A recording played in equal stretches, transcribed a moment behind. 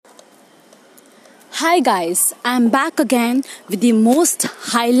Hi guys, I'm back again with the most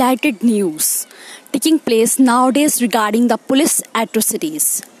highlighted news taking place nowadays regarding the police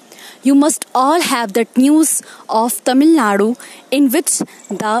atrocities. You must all have that news of Tamil Nadu in which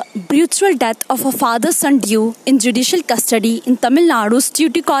the brutal death of a father-son duo in judicial custody in Tamil Nadu's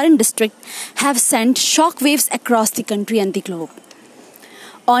Tuticorin district have sent shockwaves across the country and the globe.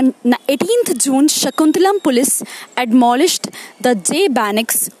 On 18th June, Shakuntalam police admonished the J.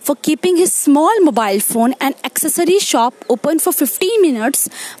 Banix for keeping his small mobile phone and accessory shop open for 15 minutes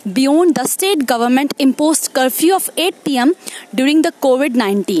beyond the state government imposed curfew of 8 p.m. during the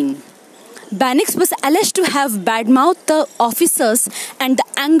COVID-19. Banix was alleged to have badmouthed the officers, and the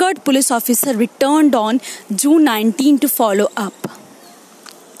angered police officer returned on June 19 to follow up.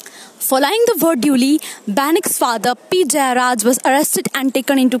 Following the verdict, Banix's father, P. Jayaraj, was arrested and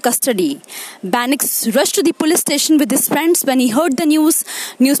taken into custody. Banix rushed to the police station with his friends when he heard the news.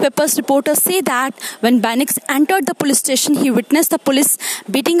 Newspapers reporters say that when Banix entered the police station, he witnessed the police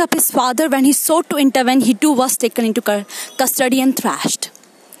beating up his father. When he sought to intervene, he too was taken into custody and thrashed.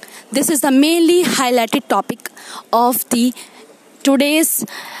 This is the mainly highlighted topic of the today's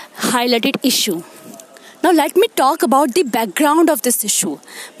highlighted issue. Now let me talk about the background of this issue,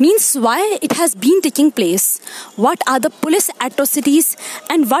 means why it has been taking place, what are the police atrocities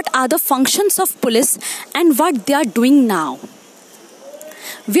and what are the functions of police and what they are doing now.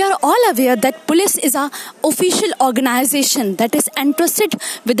 We are all aware that police is an official organization that is entrusted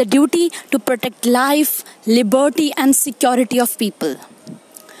with the duty to protect life, liberty and security of people.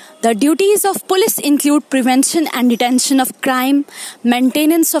 The duties of police include prevention and detention of crime,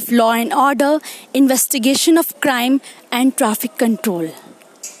 maintenance of law and order, investigation of crime, and traffic control.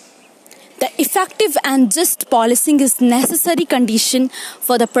 The effective and just policing is necessary condition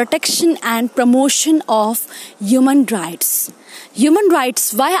for the protection and promotion of human rights. Human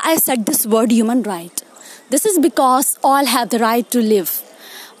rights, why I said this word human right? This is because all have the right to live.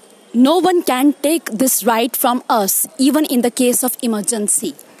 No one can take this right from us, even in the case of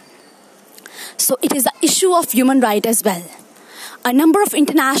emergency. So it is the issue of human right as well. A number of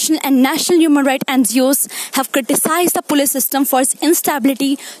international and national human rights NGOs have criticized the police system for its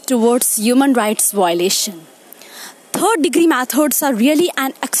instability towards human rights violation. Third-degree methods are really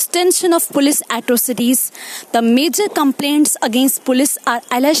an extension of police atrocities. The major complaints against police are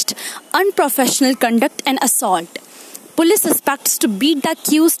alleged unprofessional conduct and assault. Police suspects to beat the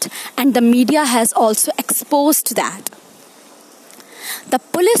accused, and the media has also exposed that. The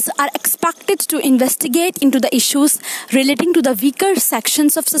police are expected to investigate into the issues relating to the weaker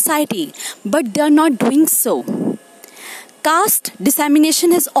sections of society, but they are not doing so. Caste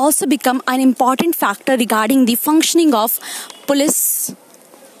dissemination has also become an important factor regarding the functioning of police.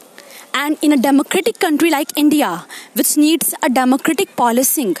 And in a democratic country like India, which needs a democratic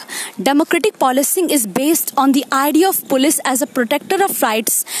policing is based on the idea of police as a protector of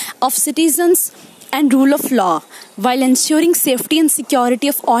rights of citizens and rule of law, while ensuring safety and security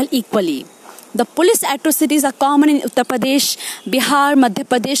of all equally. The police atrocities are common in Uttar Pradesh, Bihar, Madhya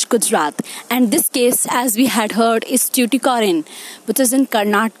Pradesh, Gujarat, and this case, as we had heard, is Tuticorin, which is in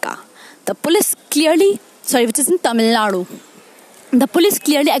Karnataka. Which is in Tamil Nadu. The police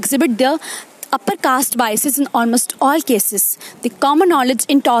clearly exhibit their upper caste biases in almost all cases. The common knowledge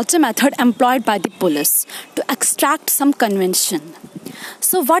in torture method employed by the police to extract some convention.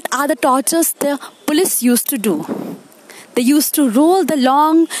 So what are the tortures the police used to do? They used to roll the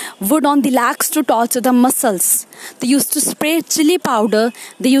long wood on the legs to torture the muscles. They used to spray chili powder.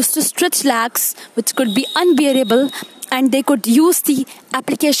 They used to stretch legs, which could be unbearable, and they could use the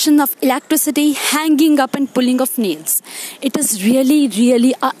application of electricity, hanging up and pulling of nails. It is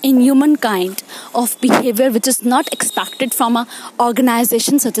really an inhuman kind of behavior which is not expected from an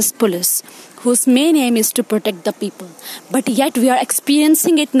organization such as police, whose main aim is to protect the people. But yet we are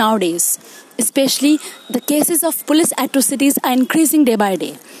experiencing it nowadays. Especially the cases of police atrocities are increasing day by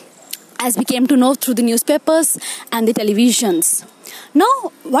day, as we came to know through the newspapers and the televisions.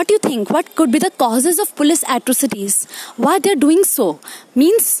 Now, what do you think? What could be the causes of police atrocities? Why they are doing so?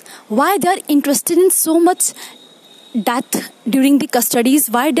 Means, why they are interested in so much death during the custodies?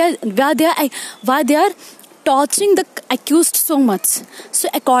 Why they are torturing the accused so much? So,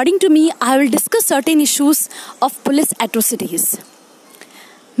 according to me, I will discuss certain issues of police atrocities.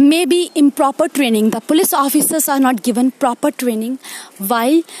 Maybe improper training. The police officers are not given proper training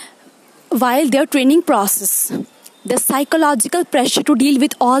while their training process. The psychological pressure to deal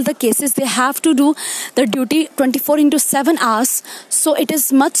with all the cases, they have to do the duty 24/7 hours. So it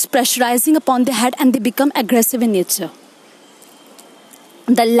is much pressurizing upon the head and they become aggressive in nature.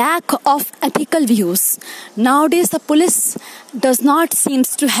 The lack of ethical views. Nowadays the police does not seem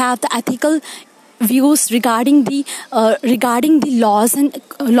to have the ethical views regarding the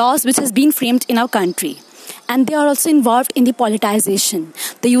laws which has been framed in our country, and they are also involved in the politicization.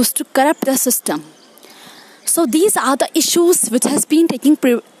 They used to corrupt the system. So these are the issues which has been taking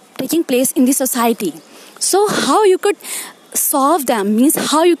place in the society. So how you could solve them, means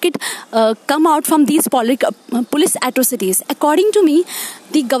how you could come out from these police atrocities. According to me,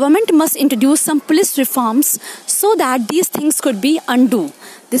 the government must introduce some police reforms so that these things could be undone.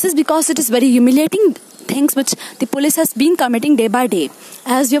 This is because it is very humiliating things which the police has been committing day by day.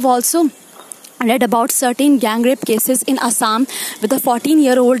 As we have also read about certain gang rape cases in Assam with a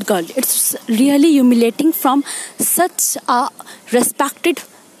 14-year-old girl. It's really humiliating from such a respected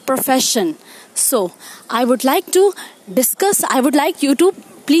profession. So I would like you to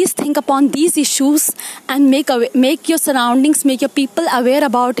please think upon these issues and make your surroundings, make your people aware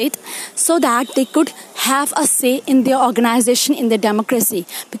about it, so that they could have a say in their organization, in their democracy.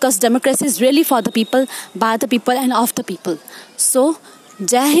 Because democracy is really for the people, by the people and of the people. So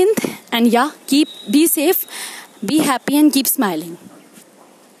Jai Hind, and be safe, be happy and keep smiling.